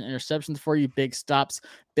turnovers and interceptions for you, big stops,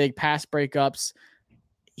 big pass breakups.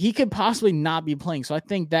 He could possibly not be playing. So I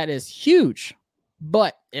think that is huge.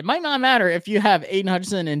 But it might not matter if you have Aiden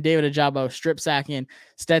Hutchinson and David Ojabo strip sacking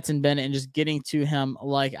Stetson Bennett and just getting to him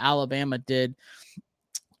like Alabama did.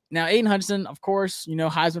 Now, Aiden Hutchinson, of course,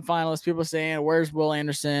 Heisman finalist, people saying, where's Will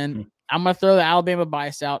Anderson? I'm going to throw the Alabama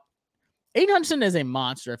bias out. Aiden Hutchinson is a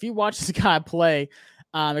monster. If you watch this guy play,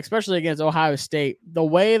 especially against Ohio State, the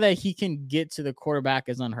way that he can get to the quarterback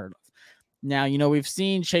is unheard of. Now, we've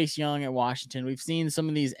seen Chase Young at Washington. We've seen some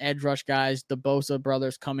of these edge rush guys, the Bosa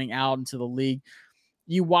brothers, coming out into the league.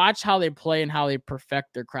 You watch how they play and how they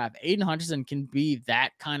perfect their craft. Aiden Hutchinson can be that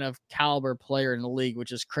kind of caliber player in the league,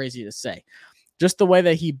 which is crazy to say. Just the way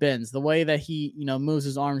that he bends, the way that he, moves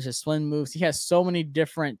his arms, his swing moves. He has so many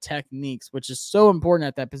different techniques, which is so important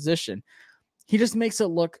at that position. He just makes it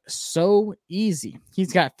look so easy.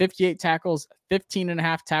 He's got 58 tackles, 15 and a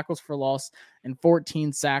half tackles for loss, and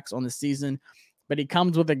 14 sacks on the season. but he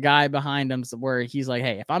comes with a guy behind him where he's like,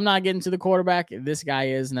 hey, if I'm not getting to the quarterback, this guy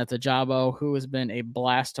is, and that's Ajabo, who has been a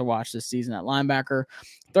blast to watch this season at linebacker.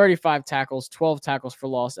 35 tackles, 12 tackles for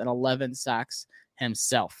loss, and 11 sacks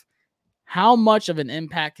himself. How much of an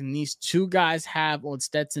impact can these two guys have on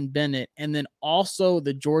Stetson Bennett, and then also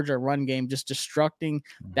the Georgia run game, just destructing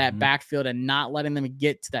that backfield and not letting them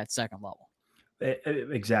get to that second level?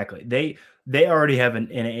 Exactly. They already have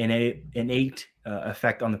an innate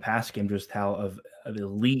effect on the pass game, just how of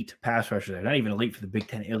elite pass rushers. They're not even elite for the Big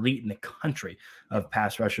Ten, elite in the country of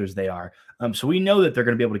pass rushers they are. So we know that they're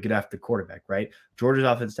going to be able to get after the quarterback, right? Georgia's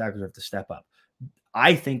offensive tackles have to step up.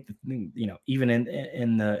 I think that, even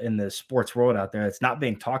in the sports world out there, it's not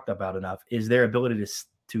being talked about enough, is their ability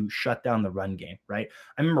to shut down the run game, right?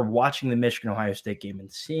 I remember watching the Michigan-Ohio State game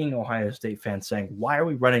and seeing Ohio State fans saying, why are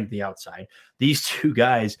we running to the outside? These two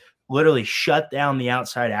guys literally shut down the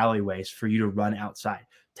outside alleyways for you to run outside.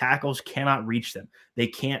 Tackles cannot reach them. They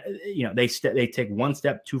can't, they take one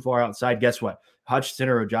step too far outside. Guess what? Hutchinson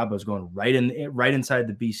or Ajabo is going right inside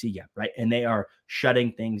the BC gap, right? And they are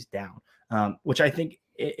shutting things down. Which I think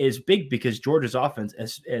is big because Georgia's offense,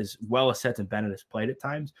 as well as Stetson Bennett has played at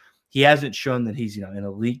times, he hasn't shown that he's an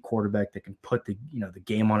elite quarterback that can put the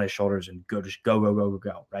game on his shoulders and go,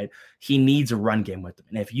 right? He needs a run game with him,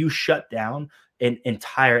 and if you shut down an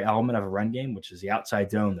entire element of a run game, which is the outside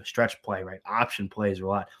zone, the stretch play, right, option plays a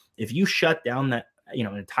lot. If you shut down that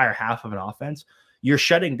an entire half of an offense, you're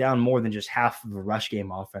shutting down more than just half of a rush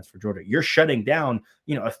game offense for Georgia. You're shutting down,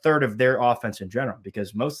 a third of their offense in general,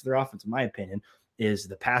 because most of their offense, in my opinion, is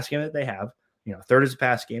the pass game that they have. A third is the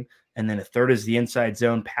pass game, and then a third is the inside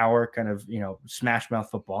zone power kind of, smash mouth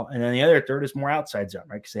football. And then the other third is more outside zone,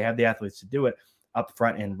 right? Because they have the athletes to do it up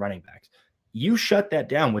front and running backs. You shut that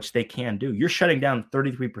down, which they can do. You're shutting down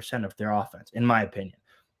 33% of their offense, in my opinion.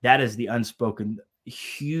 That is the unspoken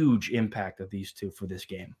huge impact of these two for this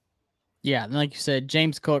game. Yeah, and like you said,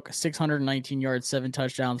 James Cook, 619 yards, 7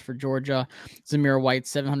 touchdowns for Georgia. Zamir White,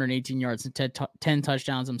 718 yards and 10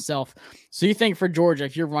 touchdowns himself. So you think for Georgia,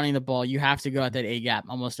 if you're running the ball, you have to go at that A-gap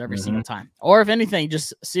almost every single time. Or if anything,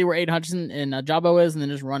 just see where Aiden Hutchinson and Ajabo is and then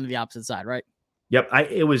just run to the opposite side, right? Yep.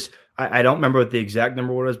 I don't remember what the exact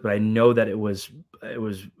number was, but I know that it was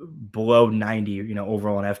below 90,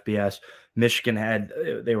 overall in FBS. Michigan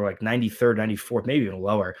they were like 93rd, 94th, maybe even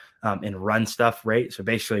lower in run stuff, right? So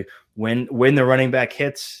basically when the running back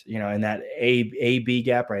hits, in that A-B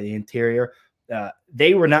gap, right, the interior,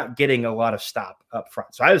 they were not getting a lot of stop up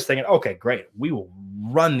front. So I was thinking, okay, great. We will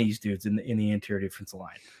run these dudes in the interior defensive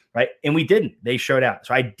line. Right. And we didn't. They showed out.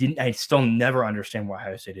 So I still never understand why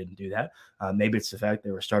Ohio State didn't do that. Maybe it's the fact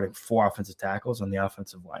they were starting 4 offensive tackles on the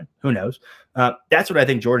offensive line. Who knows? That's what I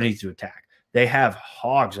think Georgia needs to attack. They have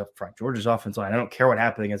hogs up front. Georgia's offensive line, I don't care what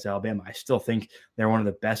happened against Alabama. I still think they're one of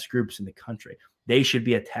the best groups in the country. They should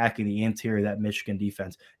be attacking the interior of that Michigan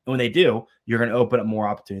defense. And when they do, you're going to open up more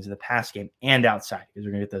opportunities in the pass game and outside, because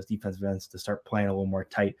you're going to get those defensive ends to start playing a little more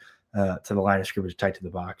tight to the line of scrimmage, tight to the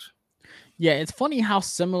box. Yeah, it's funny how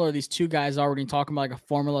similar these two guys are when you're talking about like a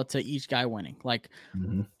formula to each guy winning. Like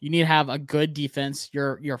you need to have a good defense.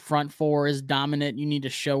 Your front four is dominant. You need to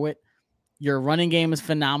show it. Your running game is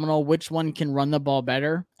phenomenal. Which one can run the ball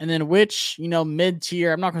better? And then which,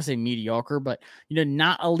 mid-tier, I'm not going to say mediocre, but,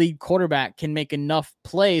 not a lead quarterback can make enough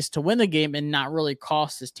plays to win the game and not really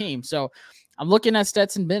cost his team. So I'm looking at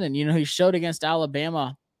Stetson Bennett. He showed against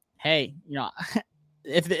Alabama, hey,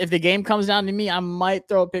 if the game comes down to me, I might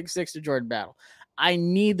throw a pick 6 to Jordan Battle. I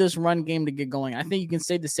need this run game to get going. I think you can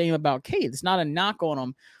say the same about Cade. It's not a knock on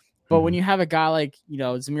him, but when you have a guy like,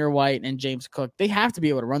 Zamir White and James Cook, they have to be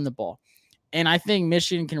able to run the ball. And I think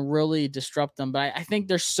Michigan can really disrupt them. But I think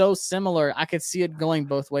they're so similar. I could see it going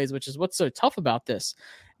both ways, which is what's so tough about this.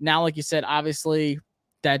 Now, like you said, obviously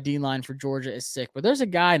that D-line for Georgia is sick. But there's a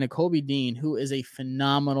guy, Nakobe Dean, who is a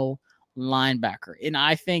phenomenal linebacker. And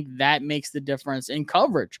I think that makes the difference in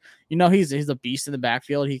coverage. He's a beast in the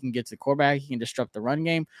backfield. He can get to the quarterback. He can disrupt the run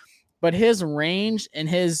game. But his range and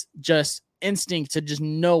his just instinct to just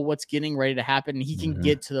know what's getting ready to happen, and he can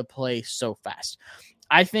get to the play so fast.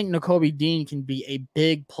 I think Nakobe Dean can be a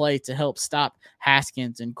big play to help stop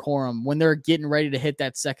Haskins and Corum when they're getting ready to hit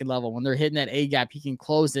that second level. When they're hitting that A gap, he can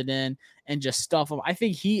close it in and just stuff them. I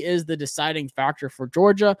think he is the deciding factor for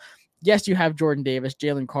Georgia. Yes, you have Jordan Davis,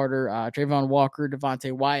 Jalen Carter, Trayvon Walker,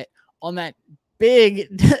 Devontae Wyatt on that big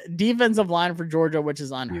defensive line for Georgia, which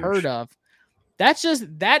is unheard of. That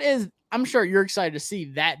is, I'm sure you're excited to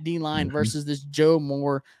see that D-line versus this Joe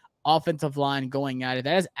Moore offensive line going at it.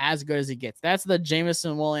 That is as good as it gets. That's the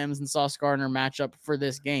Jameson Williams and Sauce Gardner matchup for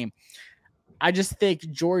this game. I just think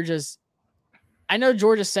I know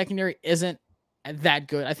Georgia's secondary isn't that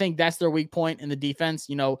good. I think that's their weak point in the defense.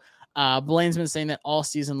 Blaine's been saying that all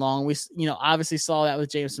season long. We, obviously saw that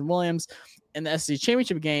with Jameson Williams in the SEC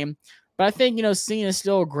championship game, but I think, Cine is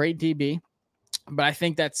still a great DB. But I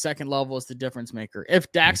think that second level is the difference maker.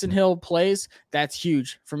 If Daxton Hill plays, that's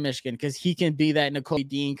huge for Michigan because he can be that Nicole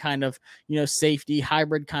Dean kind of, safety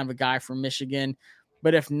hybrid kind of a guy from Michigan.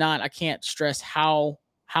 But if not, I can't stress how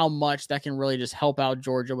much that can really just help out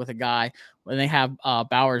Georgia with a guy when they have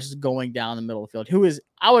Bowers going down the middle of the field, who is,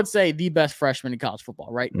 I would say, the best freshman in college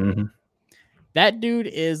football, right? Mm-hmm. That dude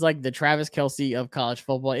is like the Travis Kelce of college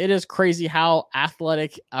football. It is crazy how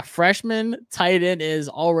athletic a freshman tight end is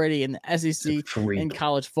already in the SEC in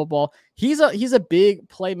college football. He's a big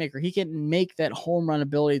playmaker. He can make that home run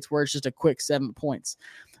ability to where it's just a quick 7 points.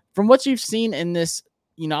 From what you've seen in this,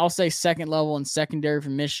 I'll say second level and secondary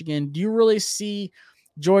from Michigan, do you really see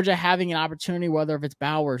Georgia having an opportunity, whether if it's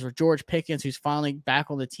Bowers or George Pickens, who's finally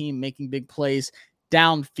back on the team making big plays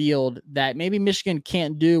downfield that maybe Michigan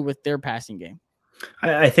can't do with their passing game?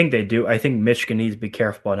 I think they do. I think Michigan needs to be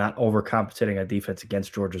careful about not overcompensating on defense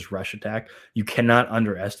against Georgia's rush attack. You cannot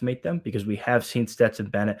underestimate them because we have seen Stetson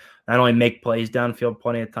Bennett not only make plays downfield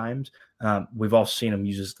plenty of times, we've also seen him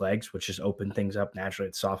use his legs, which just open things up naturally.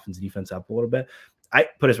 It softens defense up a little bit. I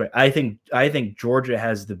put it this way. I think Georgia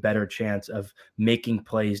has the better chance of making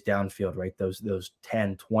plays downfield, right? Those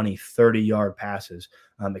 10, 20, 30-yard passes,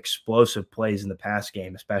 explosive plays in the pass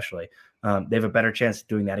game, especially. They have a better chance of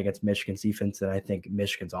doing that against Michigan's defense than I think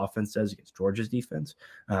Michigan's offense does against Georgia's defense.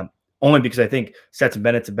 Only because I think Stetson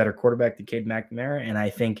Bennett's a better quarterback than Cade McNamara. And I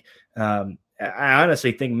think, I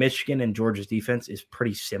honestly think Michigan and Georgia's defense is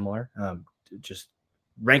pretty similar, just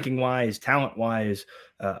ranking-wise, talent-wise,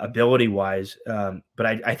 ability-wise. But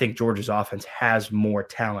I think Georgia's offense has more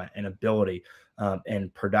talent and ability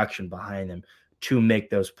and production behind them to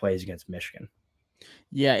make those plays against Michigan.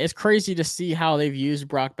 Yeah, it's crazy to see how they've used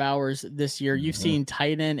Brock Bowers this year. You've seen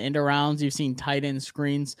tight end end arounds, you've seen tight end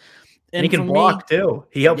screens. And he can block too.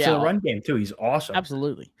 He helps in the run game too. He's awesome.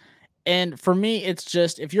 Absolutely. And for me, it's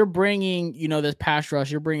just if you're bringing, this pass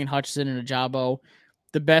rush, you're bringing Hutchinson and Ajabo,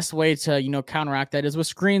 the best way to, counteract that is with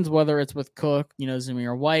screens, whether it's with Cook,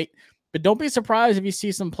 Zamir White. But don't be surprised if you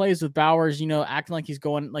see some plays with Bowers, acting like he's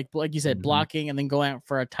going, like you said, blocking and then going out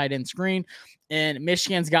for a tight end screen. And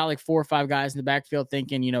Michigan's got like 4 or 5 guys in the backfield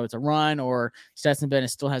thinking, it's a run, or Stetson Bennett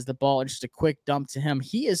still has the ball and just a quick dump to him.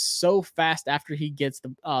 He is so fast after he gets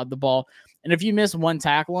the ball. And if you miss one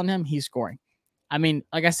tackle on him, he's scoring. I mean,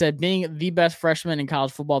 like I said, being the best freshman in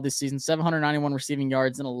college football this season, 791 receiving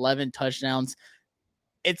yards and 11 touchdowns.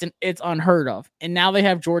 It's unheard of. And now they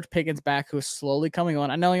have George Pickens back, who is slowly coming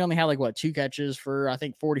on. I know he only had 2 catches for, I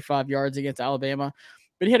think, 45 yards against Alabama,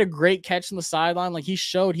 but he had a great catch on the sideline. Like, he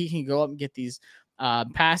showed he can go up and get these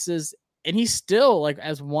passes. And he's still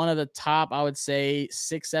as one of the top, I would say,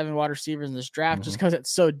 6-7 wide receivers in this draft, just because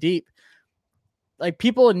it's so deep.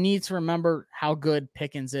 People need to remember how good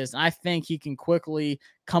Pickens is. And I think he can quickly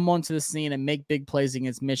come onto the scene and make big plays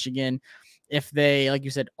against Michigan. If they, like you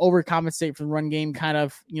said, overcompensate for the run game, kind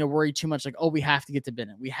of, worry too much, we have to get to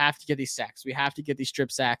Bennett. We have to get these sacks. We have to get these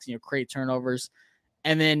strip sacks, create turnovers.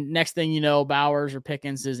 And then next thing you know, Bowers or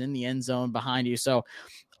Pickens is in the end zone behind you. So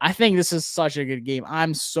I think this is such a good game.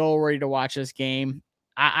 I'm so ready to watch this game.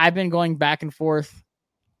 I've been going back and forth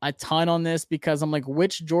a ton on this because I'm like,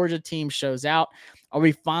 which Georgia team shows out? Are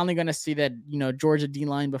we finally going to see that, Georgia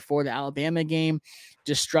D-line before the Alabama game,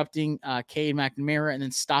 disrupting Cade McNamara and then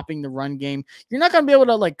stopping the run game? You're not going to be able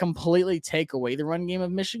to completely take away the run game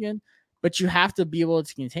of Michigan, but you have to be able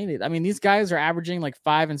to contain it. I mean, these guys are averaging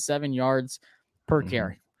 5 and 7 yards per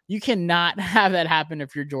carry. You cannot have that happen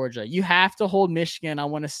if you're Georgia. You have to hold Michigan, I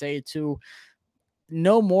want to say, to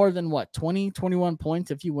no more than 20, 21 points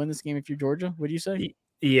if you win this game if you're Georgia. Would you say?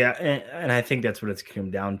 Yeah, and I think that's what it's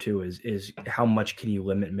come down to is how much can you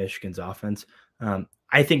limit Michigan's offense.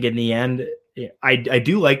 I think in the end, I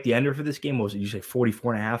do like the under for this game. What was it? You say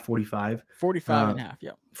 44.5, 45? 45.5,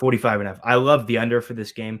 yeah. 45.5. I love the under for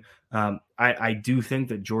this game. I do think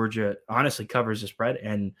that Georgia honestly covers the spread,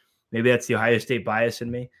 and maybe that's the Ohio State bias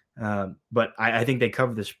in me. But I think they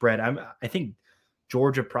cover the spread. I think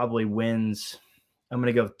Georgia probably wins. I'm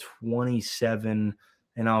going to go 27,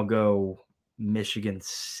 and I'll go Michigan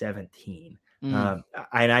 17. And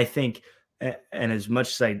I think, and as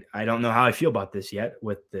much as I don't know how I feel about this yet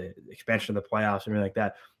with the expansion of the playoffs and everything like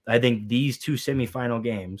that, I think these 2 semifinal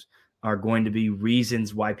games are going to be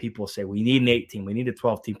reasons why people say we need an 8-team, we need a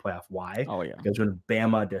 12-team playoff. Why? Oh, yeah. Because when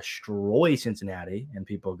Bama destroys Cincinnati and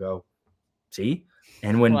people go, see?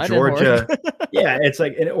 And when Georgia, yeah, it's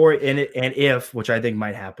if, which I think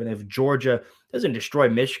might happen, if Georgia doesn't destroy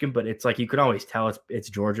Michigan, but it's you can always tell it's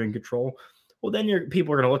Georgia in control. well, then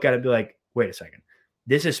people are going to look at it and be like, wait a second.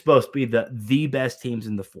 This is supposed to be the best teams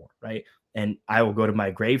in the 4, right? And I will go to my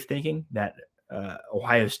grave thinking that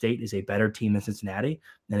Ohio State is a better team than Cincinnati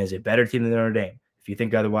and is a better team than Notre Dame. If you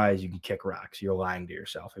think otherwise, you can kick rocks. You're lying to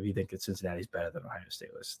yourself if you think that Cincinnati is better than Ohio State.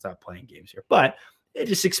 Let's stop playing games here. But it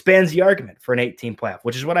just expands the argument for an 8-team playoff,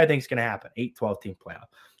 which is what I think is going to happen. 8-12-team playoff.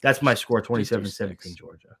 That's my score, 27-17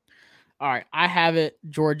 Georgia. All right. I have it,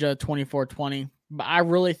 Georgia 24-20. But I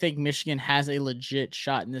really think Michigan has a legit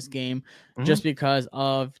shot in this game just because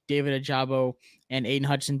of David Ojabo and Aiden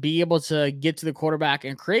Hutchinson be able to get to the quarterback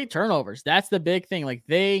and create turnovers. That's the big thing. Like,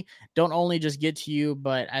 they don't only just get to you,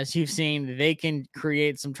 but as you've seen, they can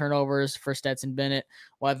create some turnovers for Stetson Bennett,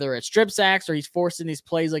 whether it's strip sacks or he's forcing these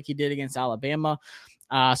plays like he did against Alabama.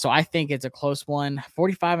 So I think it's a close one.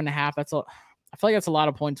 45.5. I feel like that's a lot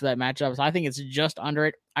of points for that matchup. So I think it's just under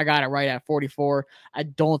it. I got it right at 44. I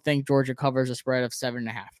don't think Georgia covers a spread of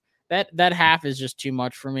 7.5. That half is just too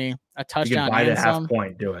much for me. A touchdown. You can buy the half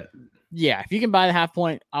point. Do it. Yeah, if you can buy the half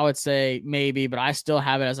point, I would say maybe, but I still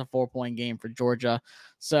have it as a 4-point game for Georgia.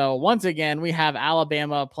 So once again, we have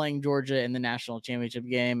Alabama playing Georgia in the national championship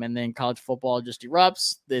game, and then college football just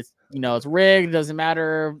erupts. It's rigged. It doesn't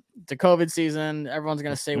matter. It's a COVID season. Everyone's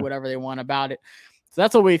going to say whatever they want about it. So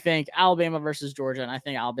that's what we think. Alabama versus Georgia, and I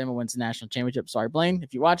think Alabama wins the national championship. Sorry, Blaine,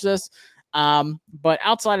 if you watch this. But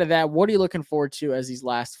outside of that, what are you looking forward to as these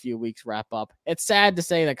last few weeks wrap up? It's sad to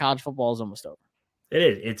say that college football is almost over. It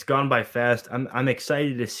is. It's gone by fast. I'm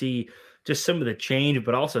excited to see just some of the change,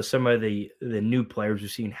 but also some of the new players we've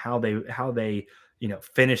seen how they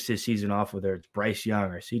finish this season off, whether it's Bryce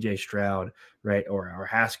Young or CJ Stroud, right, or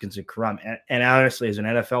Haskins and Karam. And honestly, as an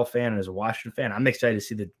NFL fan and as a Washington fan, I'm excited to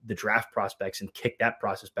see the draft prospects and kick that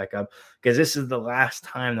process back up, because this is the last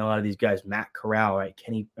time that a lot of these guys, Matt Corral, right,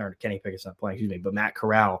 Kenny Pickett's not playing, but Matt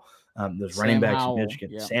Corral, those running backs in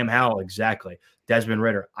Michigan, Sam Howell, exactly, Desmond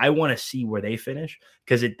Ridder. I want to see where they finish,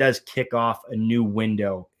 because it does kick off a new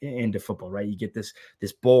window into football, right? You get this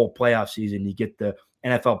bowl playoff season, you get the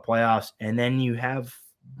NFL playoffs, and then you have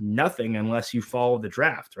nothing unless you follow the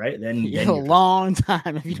draft, right? Then a long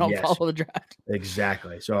time if you don't follow the draft.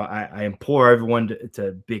 Exactly. So I implore everyone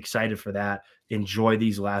to be excited for that. Enjoy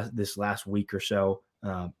this last week or so,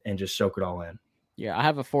 and just soak it all in. Yeah, I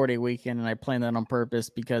have a 4-day weekend, and I plan that on purpose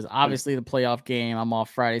because obviously the playoff game, I'm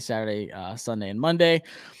off Friday, Saturday, Sunday, and Monday.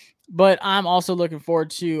 But I'm also looking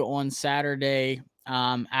forward to on Saturday,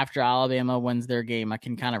 after Alabama wins their game, I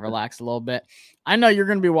can kind of relax a little bit. I know you're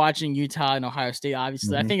going to be watching Utah and Ohio State,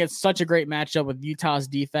 obviously. I think it's such a great matchup with Utah's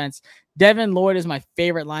defense. Devin Lloyd is my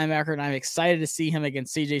favorite linebacker, and I'm excited to see him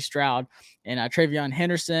against CJ Stroud and Travion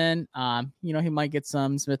Henderson. He might get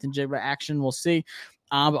some Smith and Jigba action. We'll see.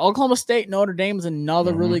 But Oklahoma State, Notre Dame is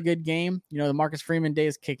another really good game. The Marcus Freeman day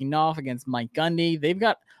is kicking off against Mike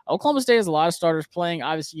Gundy. Oklahoma State has a lot of starters playing.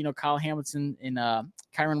 Obviously, Kyle Hamilton and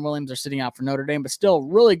Kyron Williams are sitting out for Notre Dame, but still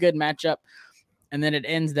really good matchup. And then it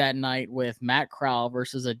ends that night with Matt Corral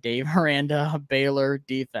versus a Dave Aranda Baylor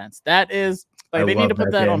defense. That is they need to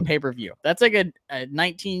put that on pay-per-view. That's like a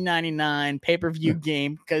 1999 pay-per-view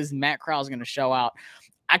game because Matt Corral is going to show out.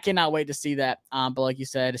 I cannot wait to see that. But like you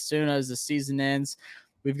said, as soon as the season ends,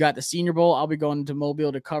 we've got the Senior Bowl. I'll be going to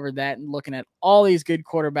Mobile to cover that and looking at all these good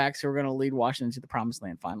quarterbacks who are going to lead Washington to the promised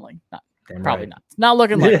land finally. Probably not. It's not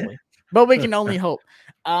looking likely, but we can only hope.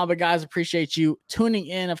 But guys, appreciate you tuning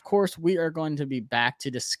in. Of course, we are going to be back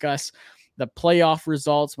to discuss the playoff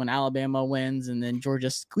results when Alabama wins and then Georgia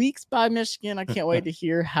squeaks by Michigan. I can't wait to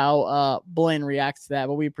hear how Blaine reacts to that,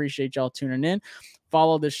 but we appreciate y'all tuning in.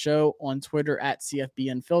 Follow the show on Twitter at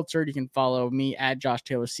CFB Unfiltered. You can follow me at Josh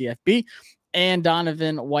Taylor CFB and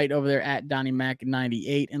Donovan White over there at Donnie Mac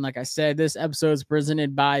 98. And like I said, this episode is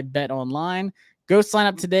presented by Bet Online. Go sign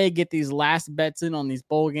up today. Get these last bets in on these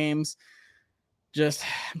bowl games. I'm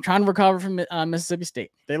trying to recover from Mississippi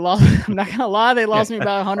State. They lost. I'm not gonna lie, they lost me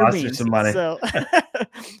about 100 beans. Some money. So it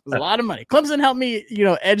was a lot of money. Clemson helped me,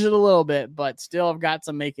 edge it a little bit, but still, I've got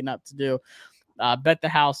some making up to do. Bet the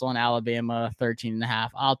house on Alabama 13.5.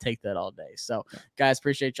 I'll take that all day. So, guys,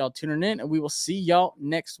 appreciate y'all tuning in, and we will see y'all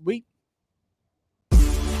next week.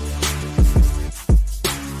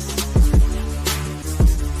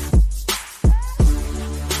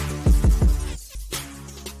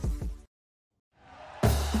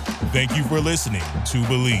 Thank you for listening to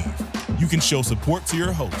Believe. You can show support to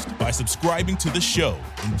your host by subscribing to the show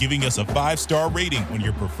and giving us a 5-star rating on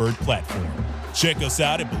your preferred platform. Check us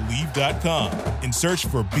out at Believe.com and search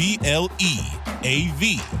for BLEAV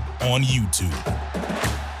on YouTube.